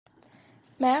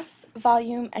Mass,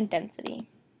 volume, and density.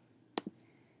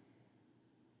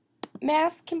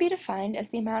 Mass can be defined as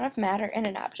the amount of matter in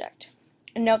an object.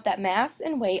 Note that mass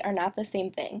and weight are not the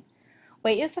same thing.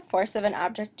 Weight is the force of an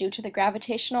object due to the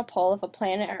gravitational pull of a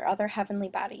planet or other heavenly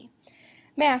body.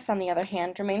 Mass, on the other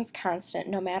hand, remains constant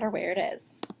no matter where it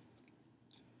is.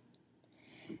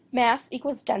 Mass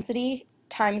equals density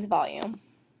times volume.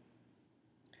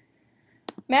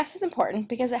 Mass is important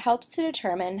because it helps to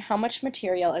determine how much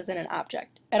material is in an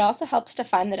object. It also helps to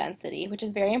find the density, which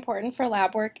is very important for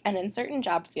lab work and in certain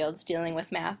job fields dealing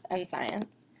with math and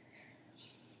science.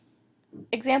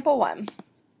 Example 1.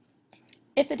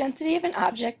 If the density of an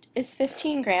object is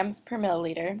 15 grams per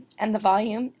milliliter and the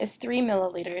volume is 3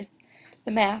 milliliters,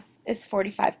 the mass is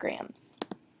 45 grams.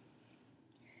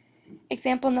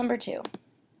 Example number 2.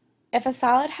 If a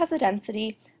solid has a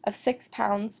density of 6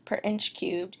 pounds per inch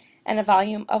cubed and a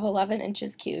volume of 11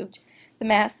 inches cubed, the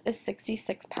mass is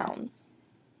 66 pounds.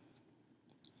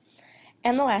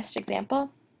 And the last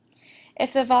example,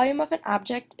 if the volume of an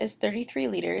object is 33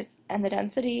 liters and the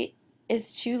density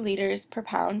is 2 liters per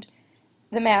pound,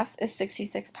 the mass is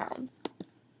 66 pounds.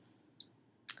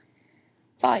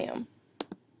 Volume.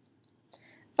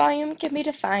 Volume can be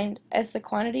defined as the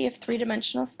quantity of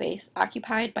three-dimensional space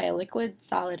occupied by a liquid,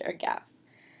 solid, or gas.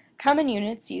 Common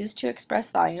units used to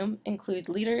express volume include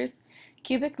liters,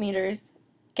 cubic meters,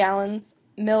 gallons,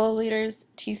 milliliters,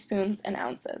 teaspoons, and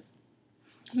ounces.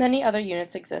 Many other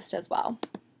units exist as well.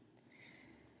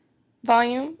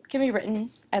 Volume can be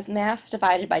written as mass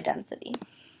divided by density.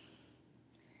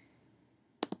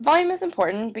 Volume is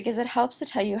important because it helps to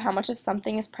tell you how much of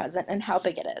something is present and how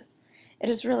big it is. It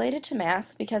is related to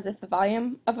mass because if the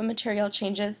volume of a material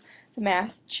changes, the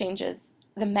mass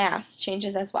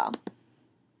changes as well.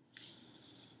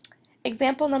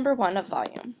 Example number 1 of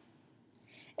volume.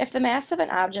 If the mass of an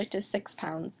object is 6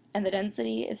 pounds and the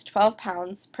density is 12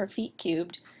 pounds per feet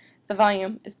cubed, the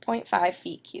volume is 0.5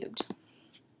 feet cubed.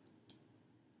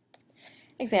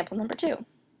 Example number 2.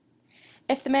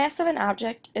 If the mass of an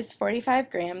object is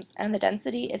 45 grams and the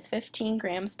density is 15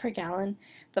 grams per gallon,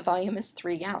 the volume is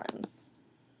 3 gallons.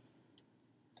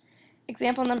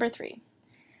 Example number 3.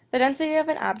 The density of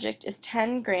an object is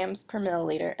 10 grams per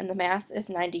milliliter and the mass is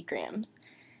 90 grams.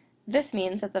 This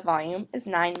means that the volume is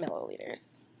 9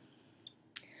 milliliters.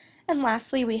 And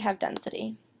lastly, we have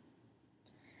density.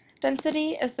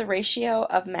 Density is the ratio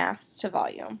of mass to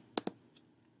volume.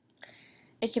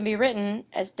 It can be written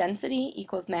as density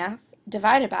equals mass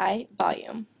divided by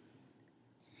volume.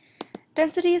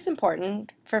 Density is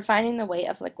important for finding the weight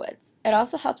of liquids. It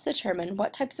also helps determine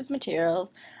what types of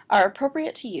materials are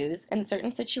appropriate to use in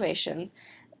certain situations.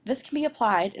 This can be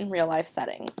applied in real-life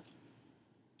settings.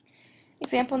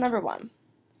 Example number 1.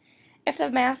 If the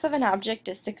mass of an object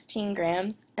is 16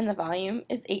 grams and the volume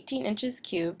is 18 inches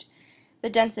cubed, the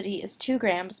density is 2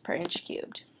 grams per inch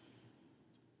cubed.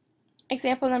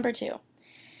 Example number 2.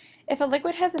 If a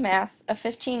liquid has a mass of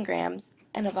 15 grams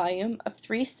and a volume of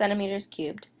 3 centimeters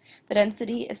cubed, the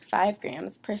density is 5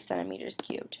 grams per centimeters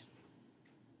cubed.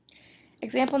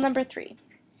 Example number 3.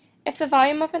 If the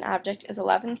volume of an object is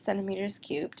 11 centimeters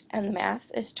cubed and the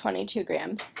mass is 22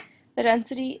 grams, the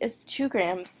density is 2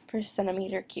 grams per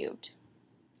centimeter cubed.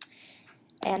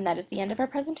 And that is the end of our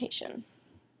presentation.